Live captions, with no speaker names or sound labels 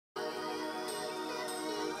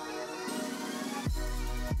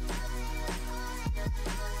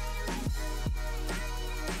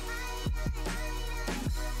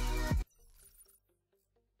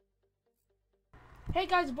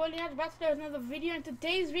guys, boy Leandro back to another video. In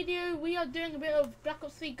today's video, we are doing a bit of Black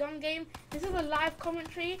Ops 3 gun game. This is a live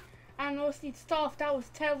commentary, and obviously stuff that was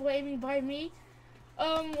terrible aiming by me.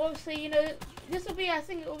 Obviously, you know, this will be, I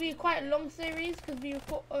think it will be quite a long series because we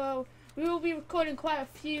will be recording quite a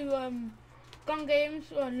few gun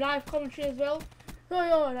games or live commentary as well. So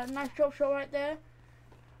yeah, that nice drop shot right there.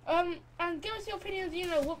 And give us your opinions, you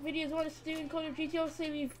know, what videos you want us to do in Call of Duty.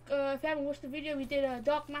 Obviously, we've, if you haven't watched the video, we did a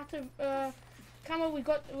Dark Matter camo. We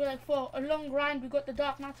got, like, for a long grind, we got the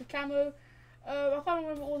Dark Matter camo. I can't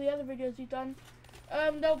remember all the other videos we've done.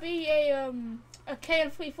 There'll be a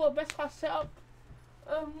KN44 best class setup.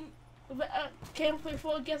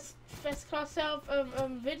 KN44 against best class setup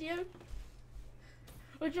video,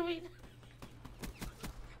 which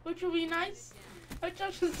will be nice. I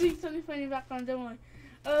just see something funny in the background, don't worry.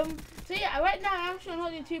 So yeah, right now I'm actually not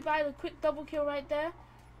doing too bad. A quick double kill right there.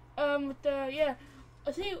 Yeah,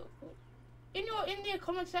 I see. In the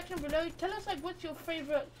comment section below, tell us like what's your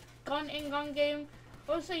favorite gun game.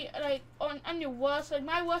 Obviously, like on your worst. Like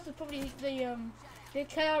my worst is probably the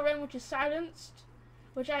KRM, which is silenced,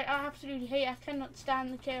 which I absolutely hate. I cannot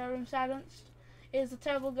stand the KRM silenced. It is a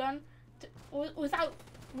terrible gun.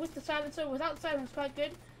 With the silencer, without the silencer, quite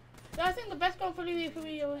good. So I think the best gun for me,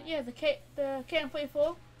 yeah, the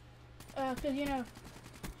KN44, because you know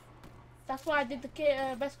that's why I did the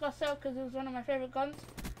best class setup, because it was one of my favorite guns.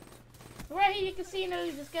 Right here you can see, you know,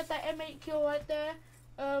 you just get that M8 kill right there,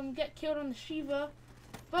 get killed on the Shiva.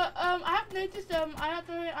 But I have noticed, I'm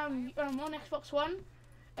on Xbox One,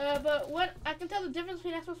 but what I can tell the difference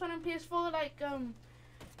between Xbox One and PS4, like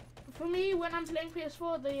for me when I'm playing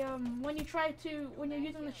PS4, when you're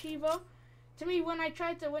using the Shiva. To me, when I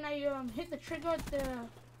hit the trigger,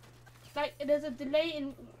 there's a delay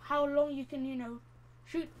in how long you can, you know,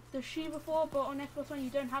 shoot the Shiva for. But on Xbox One,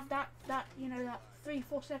 you don't have that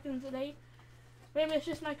 3-4 seconds delay. Maybe it's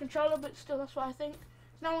just my controller, but still, that's what I think.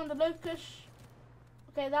 Now on the Locust.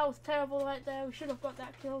 Okay, that was terrible right there. We should have got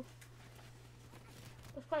that kill.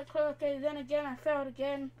 It's quite close. Okay, then again, I failed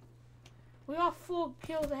again. We are 4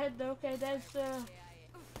 kills ahead though. Okay, there's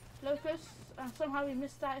Locust, and somehow we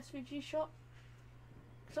missed that SVG shot.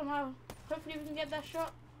 Somehow, hopefully we can get that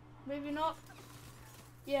shot. Maybe not.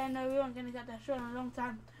 Yeah, no, we weren't gonna get that shot in a long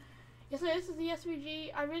time. Yeah, so this is the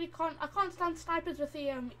SVG. I can't stand snipers with the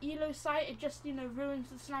ELO sight. It just, you know, ruins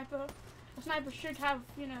the sniper. The sniper should have,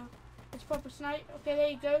 you know, its proper snipe. Okay, there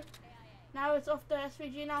you go. Now it's off the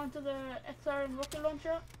SVG now into the XRM rocket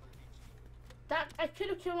launcher. That I could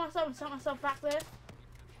have killed myself and sent myself back there.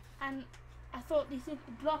 And I thought these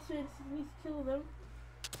blasters need to kill them.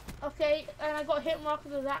 Okay, and I got hit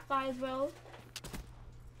markers with that guy as well.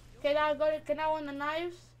 Okay, now I got it. Okay, now on the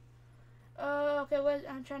knives. Okay,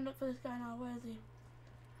 I'm trying to look for this guy now. Where is he?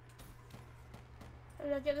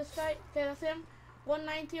 Did I get this guy? Okay, that's him.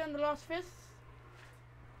 190 on the last fist.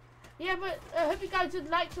 Yeah, but I hope you guys did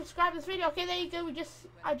like, subscribe this video. Okay, there you go.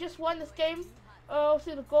 I just won this game.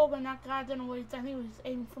 Obviously the goal on that guy. I don't know what he's done. I think he was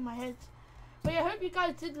aiming for my head. But yeah, I hope you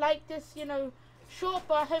guys did like this, you know, short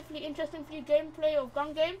but hopefully interesting for you gameplay of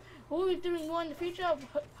gun game. We'll be doing more in the future.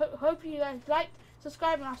 Hope you guys liked,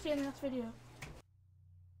 subscribe, and I'll see you in the next video.